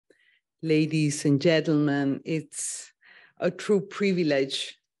Ladies and gentlemen, it's a true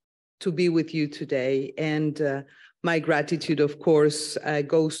privilege to be with you today. And my gratitude, of course,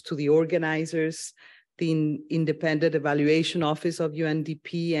 goes to the organizers, the Independent Evaluation Office of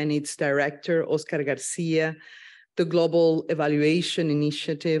UNDP and its director, Oscar Garcia, the Global Evaluation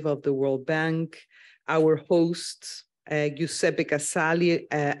Initiative of the World Bank, our hosts, Giuseppe Casali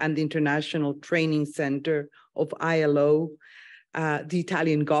and the International Training Center of ILO, the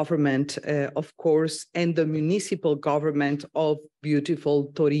Italian government, of course, and the municipal government of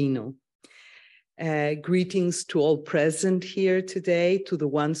beautiful Torino. Greetings to all present here today, to the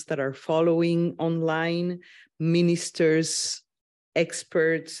ones that are following online, ministers,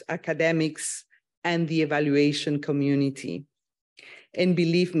 experts, academics, and the evaluation community. And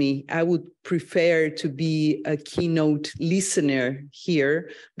believe me, I would prefer to be a keynote listener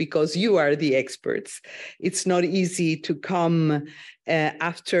here because you are the experts. It's not easy to come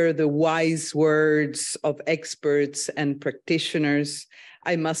after the wise words of experts and practitioners.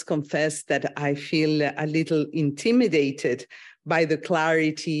 I must confess that I feel a little intimidated by the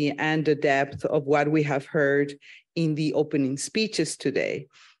clarity and the depth of what we have heard in the opening speeches today.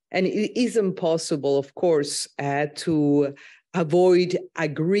 And it is impossible, of course, to avoid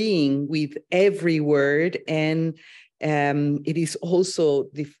agreeing with every word, and it is also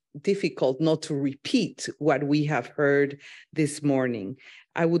difficult not to repeat what we have heard this morning.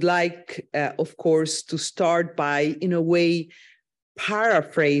 I would like, of course, to start by, in a way,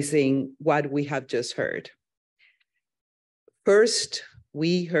 paraphrasing what we have just heard. First,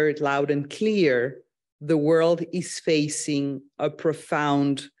 we heard loud and clear, the world is facing a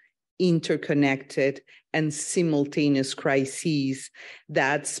profound, interconnected, and simultaneous crises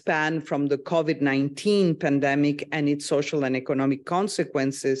that span from the COVID-19 pandemic and its social and economic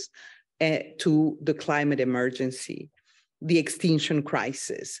consequences to the climate emergency, the extinction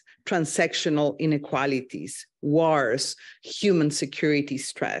crisis, transactional inequalities, wars, human security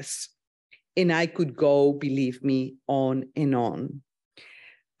stress. And I could go, believe me, on and on.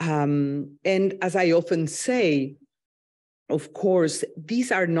 And as I often say, of course,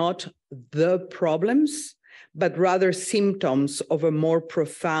 these are not the problems, but rather symptoms of a more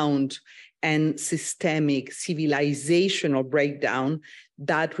profound and systemic civilizational breakdown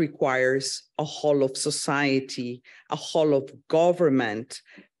that requires a whole of society, a whole of government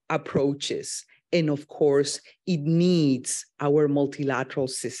approaches. And of course, it needs our multilateral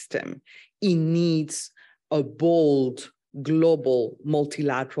system. It needs a bold, global,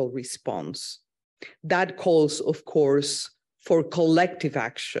 multilateral response. That calls, of course, for collective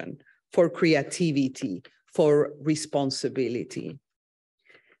action, for creativity, for responsibility.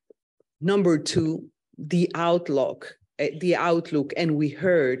 Number two, the outlook, and we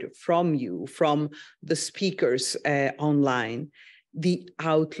heard from you, from the speakers online, the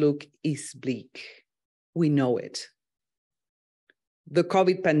outlook is bleak. We know it. The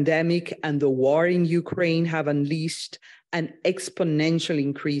COVID pandemic and the war in Ukraine have unleashed an exponential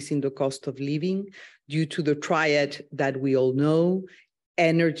increase in the cost of living due to the triad that we all know,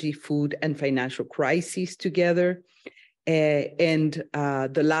 energy, food, and financial crises together. And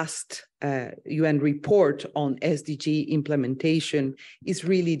the last UN report on SDG implementation is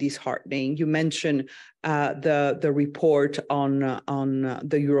really disheartening. You mentioned the report on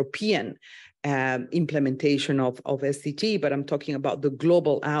the European implementation of SDG, but I'm talking about the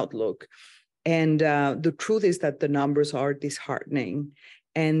global outlook. And the truth is that the numbers are disheartening,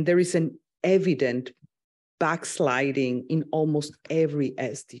 and there is an evident backsliding in almost every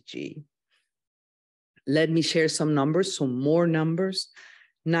SDG. Let me share some numbers, some more numbers.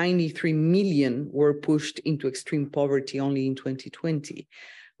 93 million were pushed into extreme poverty only in 2020.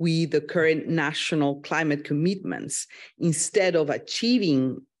 With the current national climate commitments, instead of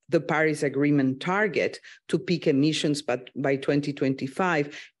achieving the Paris Agreement target to peak emissions by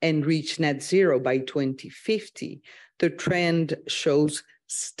 2025 and reach net zero by 2050, the trend shows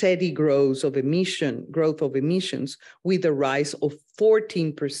steady growth of emissions with a rise of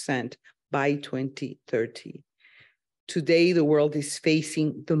 14% by 2030. Today, the world is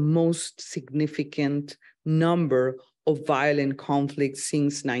facing the most significant number of violent conflicts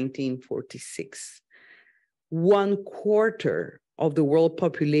since 1946. 1/4 of the world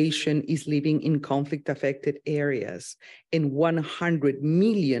population is living in conflict-affected areas, and 100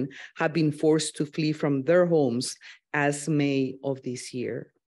 million have been forced to flee from their homes as May of this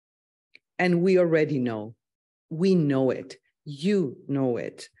year. And we already know, we know it, you know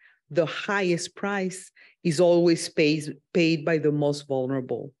it. The highest price is always paid by the most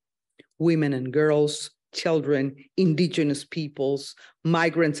vulnerable, women and girls, children, indigenous peoples,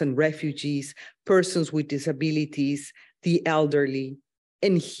 migrants and refugees, persons with disabilities, the elderly,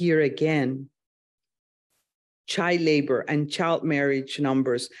 And here again, child labor and child marriage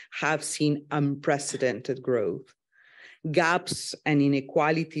numbers have seen unprecedented growth. Gaps and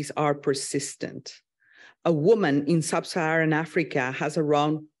inequalities are persistent. A woman in sub-Saharan Africa has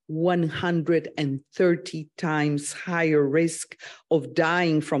around 130 times higher risk of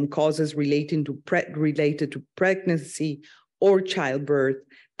dying from causes related to pregnancy or childbirth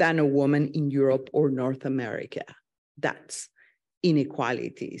than a woman in Europe or North America. That's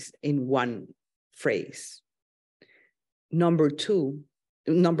inequalities in one phrase. Number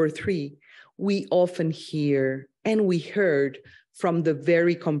three, we often hear and we heard from the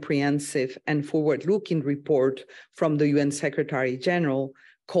very comprehensive and forward-looking report from the UN Secretary General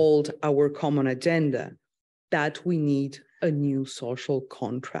called Our Common Agenda, that we need a new social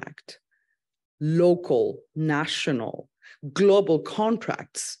contract. Local, national, global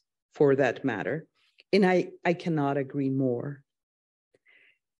contracts, for that matter, and I cannot agree more.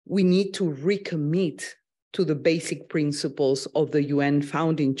 We need to recommit to the basic principles of the UN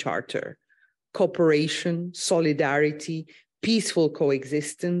Founding Charter: cooperation, solidarity, peaceful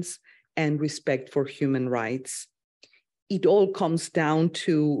coexistence, and respect for human rights. It all comes down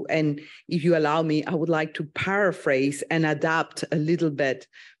to, and if you allow me, I would like to paraphrase and adapt a little bit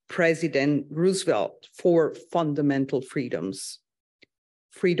President Roosevelt for fundamental freedoms: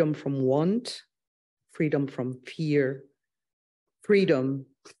 freedom from want, freedom from fear, freedom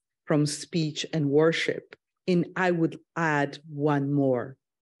from speech and worship. And I would add one more.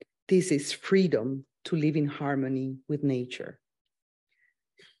 This is freedom to live in harmony with nature.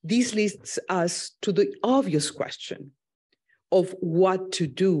 This leads us to the obvious question of what to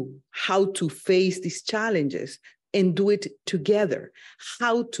do, how to face these challenges and do it together,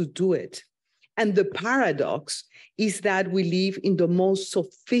 how to do it. And the paradox is that we live in the most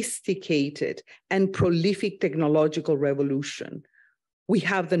sophisticated and prolific technological revolution. We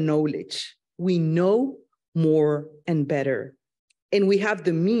have the knowledge, we know more and better, and we have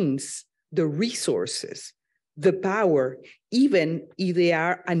the means, the resources, the power, even if they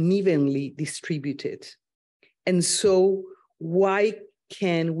are unevenly distributed. And so why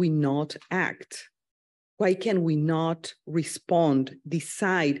can we not act? Why can we not respond,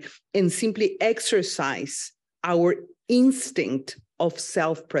 decide, and simply exercise our instinct of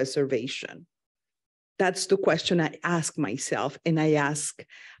self-preservation? That's the question I ask myself, and I ask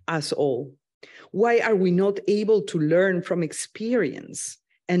us all. Why are we not able to learn from experience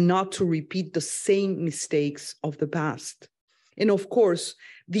and not to repeat the same mistakes of the past? And of course,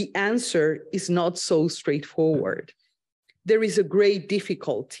 the answer is not so straightforward. There is a great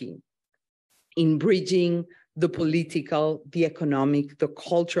difficulty in bridging the political, the economic, the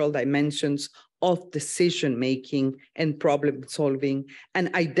cultural dimensions of decision-making and problem-solving,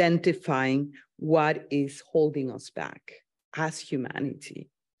 and identifying what is holding us back as humanity.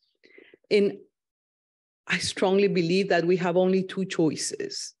 And I strongly believe that we have only two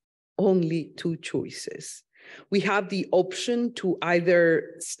choices. We have the option to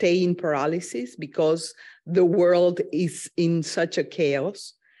either stay in paralysis because the world is in such a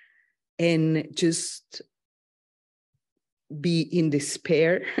chaos and just be in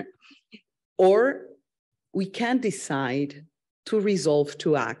despair, or we can decide to resolve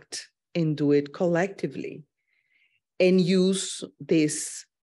to act and do it collectively and use these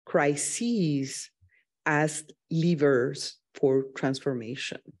crises as levers for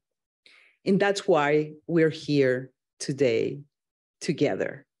transformation. And that's why we're here today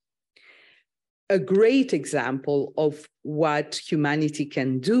together. A great example of what humanity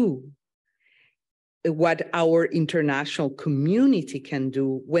can do, what our international community can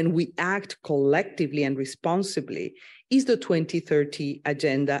do when we act collectively and responsibly, is the 2030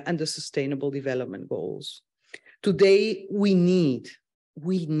 Agenda and the Sustainable Development Goals. Today, we need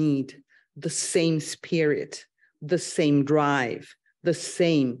the same spirit, the same drive, the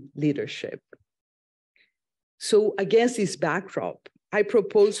same leadership. So against this backdrop, I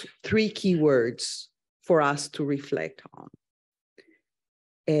propose 3 keywords for us to reflect on.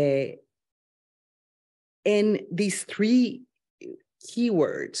 And these 3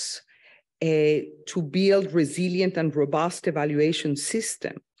 keywords to build resilient and robust evaluation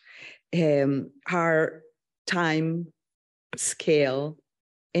system are time, scale,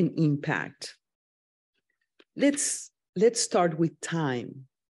 and impact. Let's start with time.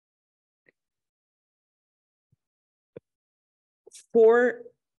 For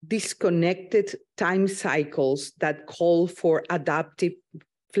disconnected time cycles that call for adaptive,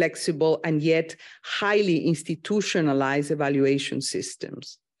 flexible, and yet highly institutionalized evaluation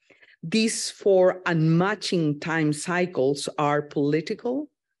systems. These 4 unmatching time cycles are political,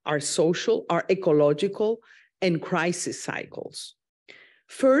 are social, are ecological, and crisis cycles.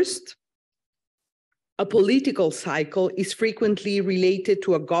 First, a political cycle is frequently related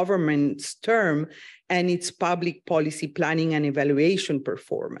to a government's term and its public policy planning and evaluation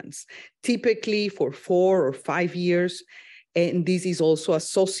performance, typically for 4 or 5 years. And this is also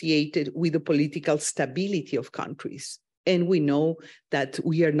associated with the political stability of countries. And we know that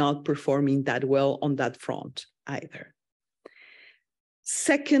we are not performing that well on that front either.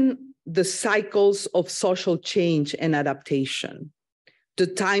 Second, the cycles of social change and adaptation. The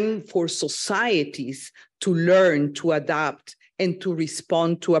time for societies to learn, to adapt, and to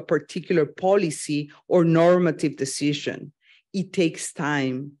respond to a particular policy or normative decision. It takes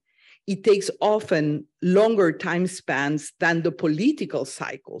time. It takes often longer time spans than the political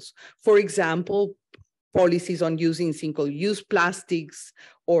cycles. For example, policies on using single-use plastics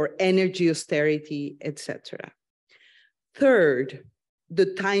or energy austerity, etc. Third,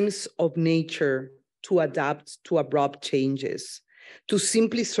 the times of nature to adapt to abrupt changes, to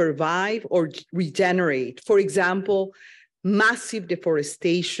simply survive or regenerate. For example, massive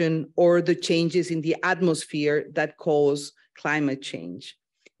deforestation or the changes in the atmosphere that cause climate change.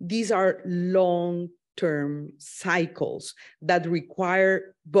 These are long-term cycles that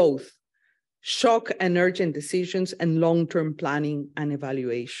require both shock and urgent decisions and long-term planning and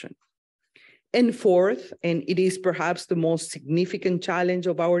evaluation. And fourth, and it is perhaps the most significant challenge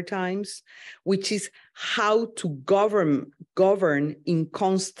of our times, which is how to govern in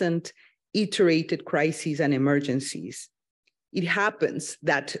constant iterated crises and emergencies. It happens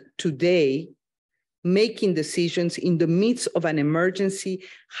that today, making decisions in the midst of an emergency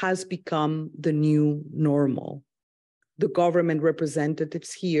has become the new normal. The government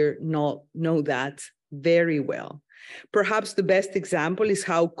representatives here know that very well. Perhaps the best example is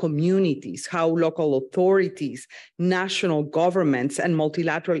how communities, how local authorities, national governments, and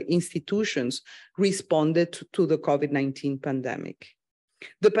multilateral institutions responded to the COVID-19 pandemic.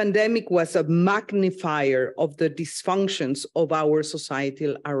 The pandemic was a magnifier of the dysfunctions of our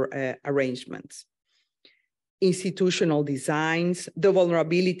societal arrangements. Institutional designs, the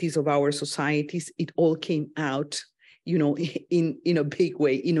vulnerabilities of our societies, it all came out, in a big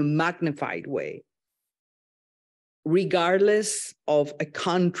way, in a magnified way. Regardless of a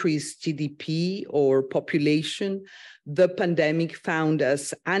country's GDP or population, the pandemic found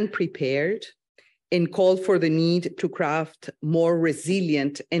us unprepared and called for the need to craft more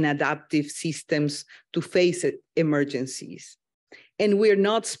resilient and adaptive systems to face emergencies. And we're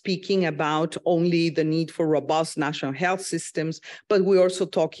not speaking about only the need for robust national health systems, but we're also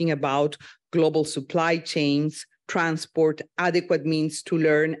talking about global supply chains, transport, adequate means to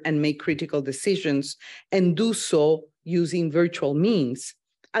learn and make critical decisions, and do so using virtual means.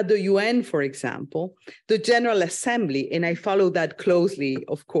 At the UN, for example, the General Assembly, and I follow that closely,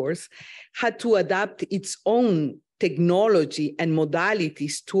 of course, had to adapt its own technology and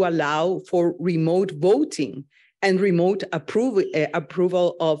modalities to allow for remote voting and remote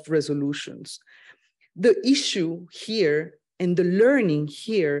approval of resolutions. The issue here and the learning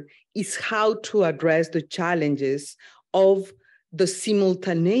here is how to address the challenges of the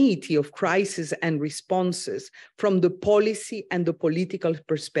simultaneity of crises and responses from the policy and the political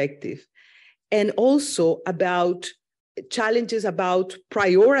perspective, and also about challenges about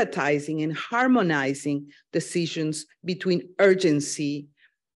prioritizing and harmonizing decisions between urgency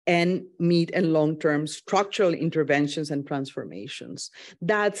and mid and long-term structural interventions and transformations.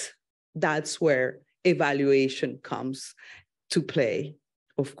 That's where evaluation comes to play,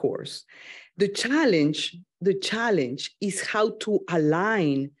 of course. The challenge is how to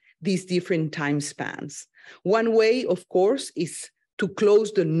align these different time spans. One way, of course, is to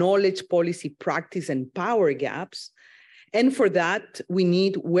close the knowledge, policy, practice, and power gaps. And for that, we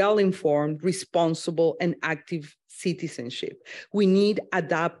need well-informed, responsible, and active citizenship. We need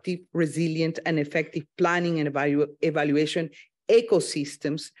adaptive, resilient, and effective planning and evaluation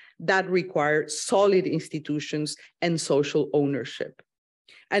ecosystems that require solid institutions and social ownership.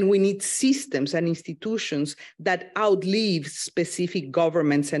 And we need systems and institutions that outlive specific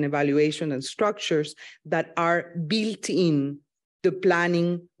governments and evaluation and structures that are built in the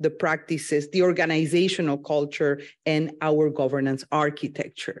planning, the practices, the organizational culture, and our governance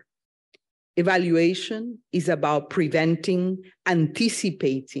architecture. Evaluation is about preventing,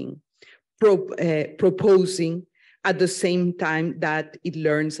 anticipating, proposing, at the same time that it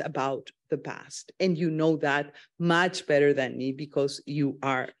learns about the past. And you know that much better than me because you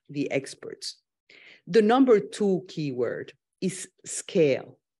are the experts. The number 2 keyword is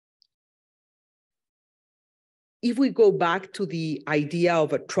scale. If we go back to the idea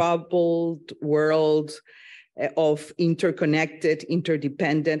of a troubled world, of interconnected,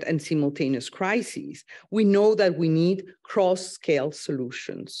 interdependent, and simultaneous crises, we know that we need cross-scale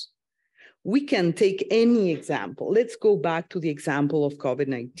solutions. We can take any example. Let's go back to the example of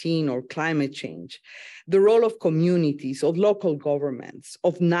COVID-19 or climate change. The role of communities, of local governments,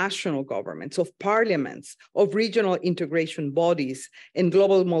 of national governments, of parliaments, of regional integration bodies, and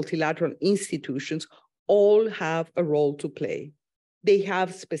global multilateral institutions all have a role to play. They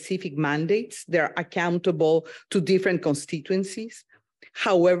have specific mandates. They're accountable to different constituencies.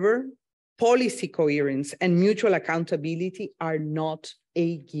 However, policy coherence and mutual accountability are not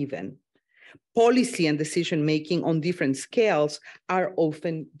a given. Policy and decision-making on different scales are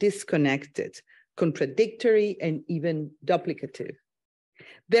often disconnected, contradictory, and even duplicative.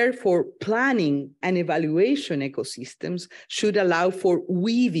 Therefore, planning and evaluation ecosystems should allow for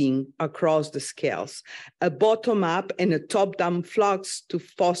weaving across the scales, a bottom-up and a top-down flux to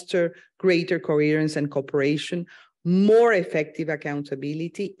foster greater coherence and cooperation, more effective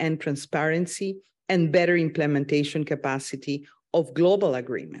accountability and transparency, and better implementation capacity of global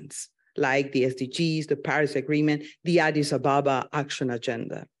agreements, like the SDGs, the Paris Agreement, the Addis Ababa Action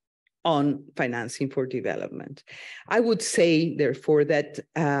Agenda on financing for development. I would say, therefore, that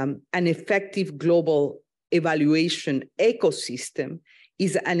an effective global evaluation ecosystem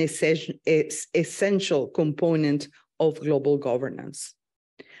is an essential component of global governance.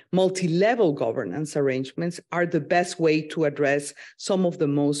 Multi-level governance arrangements are the best way to address some of the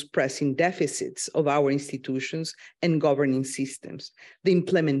most pressing deficits of our institutions and governing systems. The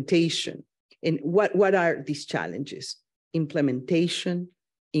implementation, and what are these challenges? Implementation,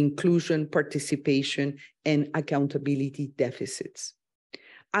 inclusion, participation, and accountability deficits.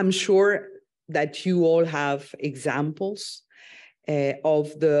 I'm sure that you all have examples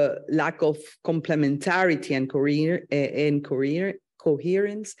of the lack of complementarity and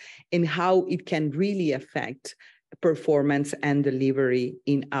coherence and how it can really affect performance and delivery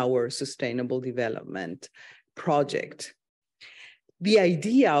in our sustainable development project. The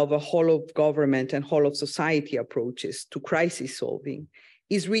idea of a whole of government and whole of society approaches to crisis solving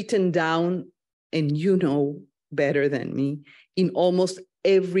is written down, and you know better than me, in almost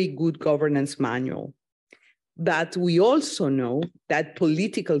every good governance manual. But we also know that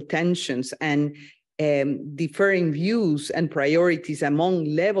political tensions and differing views and priorities among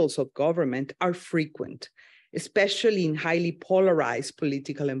levels of government are frequent, especially in highly polarized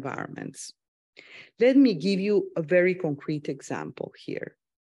political environments. Let me give you a very concrete example here.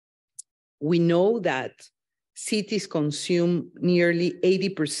 We know that cities consume nearly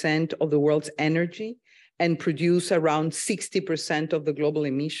 80% of the world's energy and produce around 60% of the global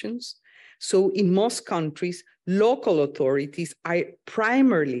emissions. So in most countries, local authorities are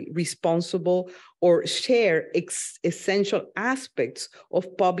primarily responsible or share essential aspects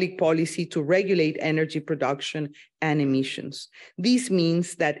of public policy to regulate energy production and emissions. This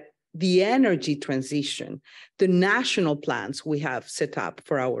means that the energy transition, the national plans we have set up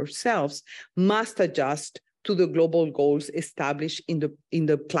for ourselves, must adjust to the global goals established in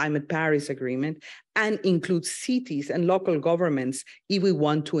the Climate Paris Agreement and include cities and local governments if we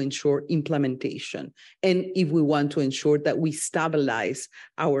want to ensure implementation and if we want to ensure that we stabilize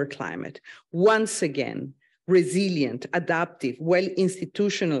our climate. Once again, resilient, adaptive,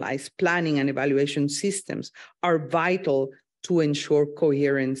 well-institutionalized planning and evaluation systems are vital to ensure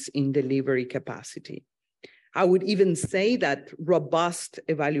coherence in delivery capacity. I would even say that robust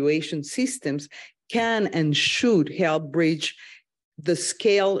evaluation systems can and should help bridge the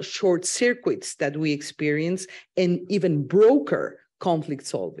scale short circuits that we experience and even broker conflict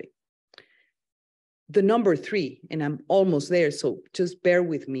solving. The number 3, and I'm almost there, so just bear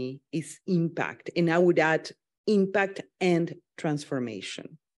with me, is impact. And I would add impact and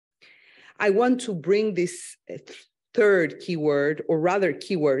transformation. I want to bring this third keyword, or rather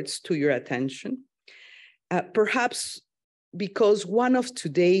keywords, to your attention. Perhaps because one of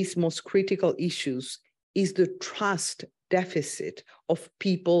today's most critical issues is the trust deficit of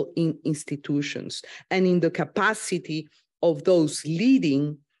people in institutions and in the capacity of those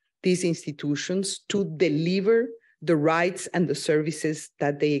leading these institutions to deliver the rights and the services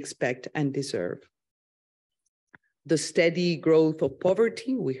that they expect and deserve. The steady growth of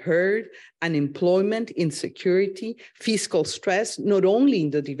poverty, we heard, unemployment, insecurity, fiscal stress, not only in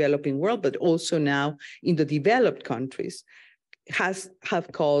the developing world, but also now in the developed countries,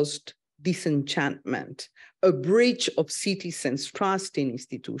 have caused disenchantment, a breach of citizens' trust in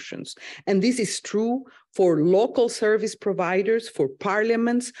institutions. And this is true for local service providers, for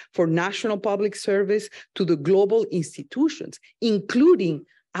parliaments, for national public service, to the global institutions, including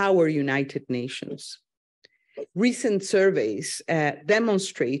our United Nations. Recent surveys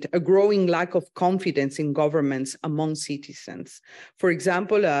demonstrate a growing lack of confidence in governments among citizens. For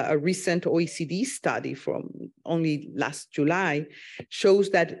example, a recent OECD study from only last July shows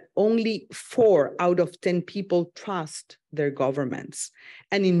that only 4 out of 10 people trust their governments.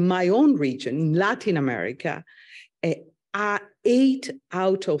 And in my own region, in Latin America, 8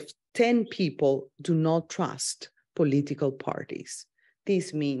 out of 10 people do not trust political parties.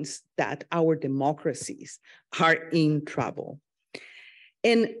 This means that our democracies are in trouble.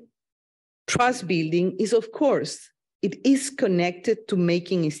 And trust building is, of course, it is connected to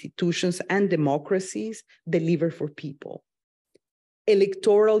making institutions and democracies deliver for people.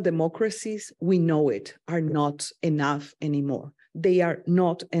 Electoral democracies, we know it, are not enough anymore. They are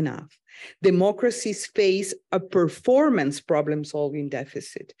not enough. Democracies face a performance problem-solving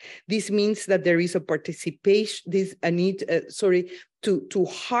deficit. This means that there is a participation, to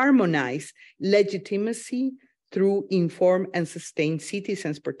harmonize legitimacy through informed and sustained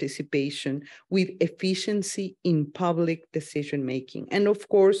citizens' participation with efficiency in public decision-making. And of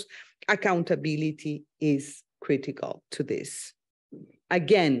course, accountability is critical to this.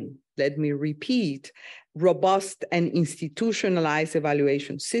 Again, let me repeat, robust and institutionalized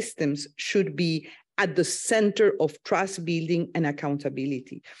evaluation systems should be at the center of trust building and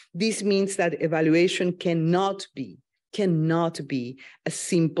accountability. This means that evaluation cannot be a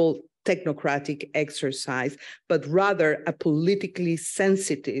simple technocratic exercise, but rather a politically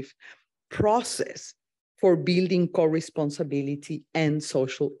sensitive process for building co-responsibility and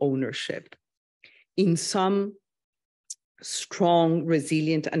social ownership. In some, strong,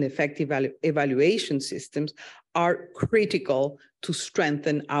 resilient, and effective evaluation systems are critical to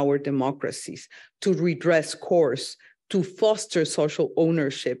strengthen our democracies, to redress course, to foster social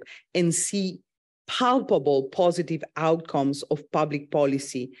ownership, and see palpable positive outcomes of public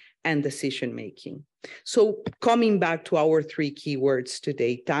policy and decision-making. So coming back to our 3 keywords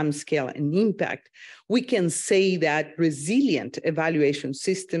today, timescale and impact, we can say that resilient evaluation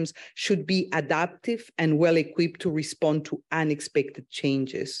systems should be adaptive and well-equipped to respond to unexpected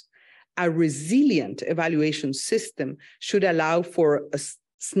changes. A resilient evaluation system should allow for a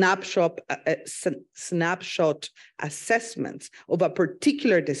snapshot assessments of a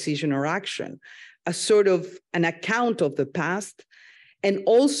particular decision or action, a sort of an account of the past, and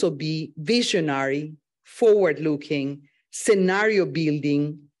also be visionary, forward-looking, scenario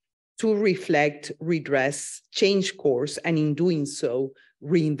building to reflect, redress, change course, and in doing so,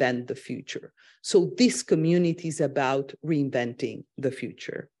 reinvent the future. So this community is about reinventing the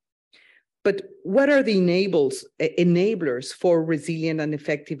future. But what are the enablers for resilient and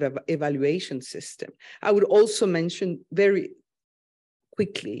effective evaluation system? I would also mention very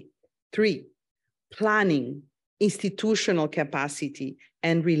quickly 3: planning, institutional capacity,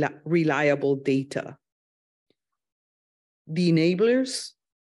 and reliable data. The enablers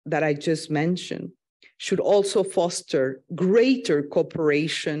that I just mentioned should also foster greater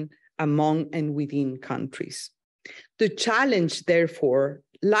cooperation among and within countries. The challenge, therefore,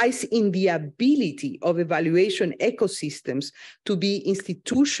 lies in the ability of evaluation ecosystems to be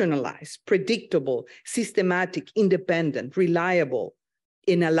institutionalized, predictable, systematic, independent, reliable,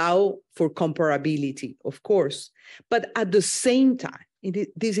 and allow for comparability, of course. But at the same time,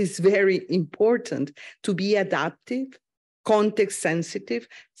 this is very important to be adaptive, context-sensitive,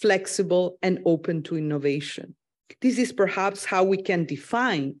 flexible, and open to innovation. This is perhaps how we can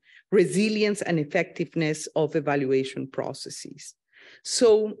define resilience and effectiveness of evaluation processes.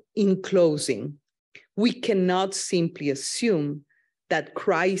 So in closing, we cannot simply assume that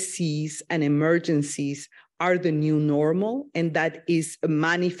crises and emergencies are the new normal and that is a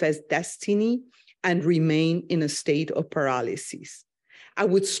manifest destiny and remain in a state of paralysis. I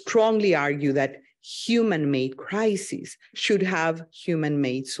would strongly argue that human-made crises should have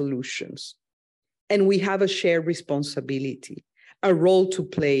human-made solutions. And we have a shared responsibility, a role to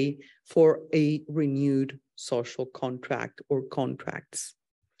play for a renewed social contract or contracts.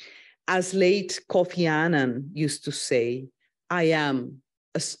 As late Kofi Annan used to say, I am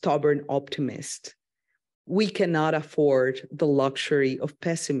a stubborn optimist. We cannot afford the luxury of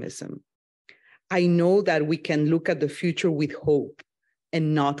pessimism. I know that we can look at the future with hope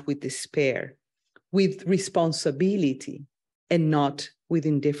and not with despair, with responsibility and not with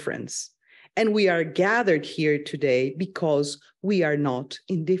indifference. And we are gathered here today because we are not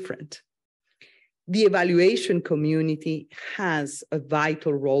indifferent. The evaluation community has a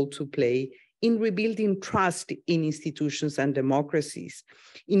vital role to play in rebuilding trust in institutions and democracies,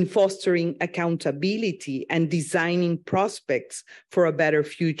 in fostering accountability and designing prospects for a better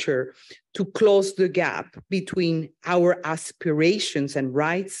future to close the gap between our aspirations and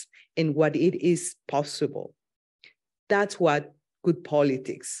rights and what it is possible That's what good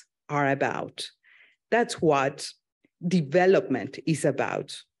politics are about. That's what development is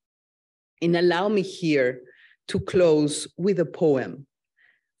about. And allow me here to close with a poem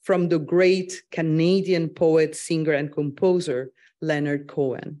from the great Canadian poet, singer, and composer, Leonard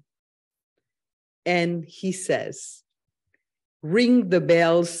Cohen. And he says, ring the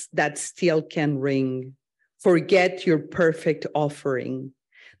bells that still can ring. Forget your perfect offering.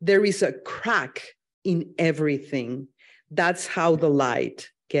 There is a crack in everything. That's how the light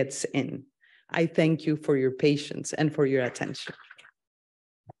gets in. I thank you for your patience and for your attention.